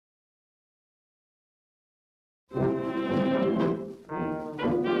Who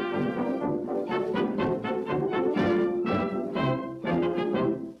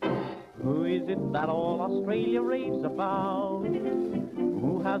is it that all Australia raves about?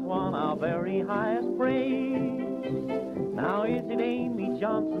 Who has won our very highest praise? Now is it Amy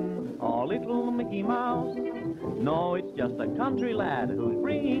Johnson or little Mickey Mouse? No, it's just a country lad who's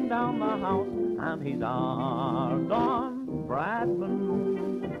bringing down the house, and he's our Don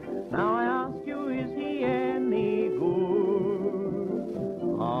Bradman. Now I ask you, is he any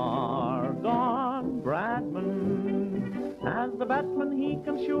good? Our Don Bradman. As the batsman he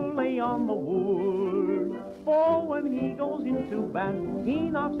can sure lay on the wood, for when he goes into bat, he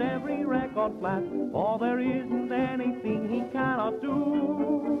knocks every record flat, for there isn't anything he cannot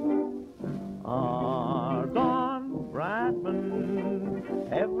do. Our Don Bradman,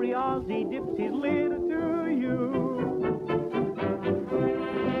 every Aussie dips his lid to you.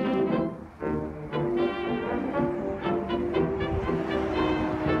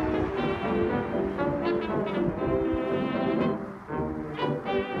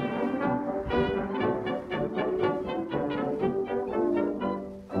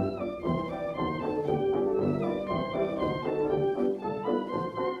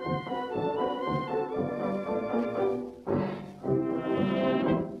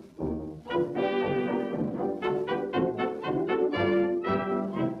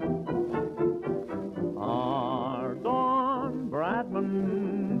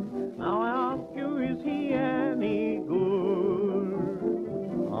 Now I ask you, is he any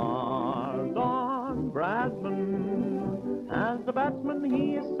good? Our Don Bradman. As the batsman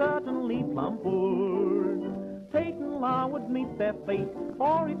he is certainly plump good. Peyton Law would meet their fate,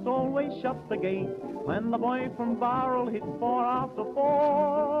 for it's always shut the gate when the boy from Barrel hits 4 after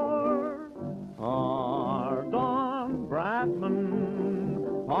 4. Our Don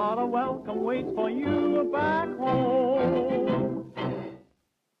Bradman, what a welcome waits for you back home.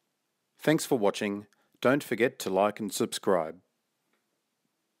 Thanks for watching. Don't forget to like and subscribe.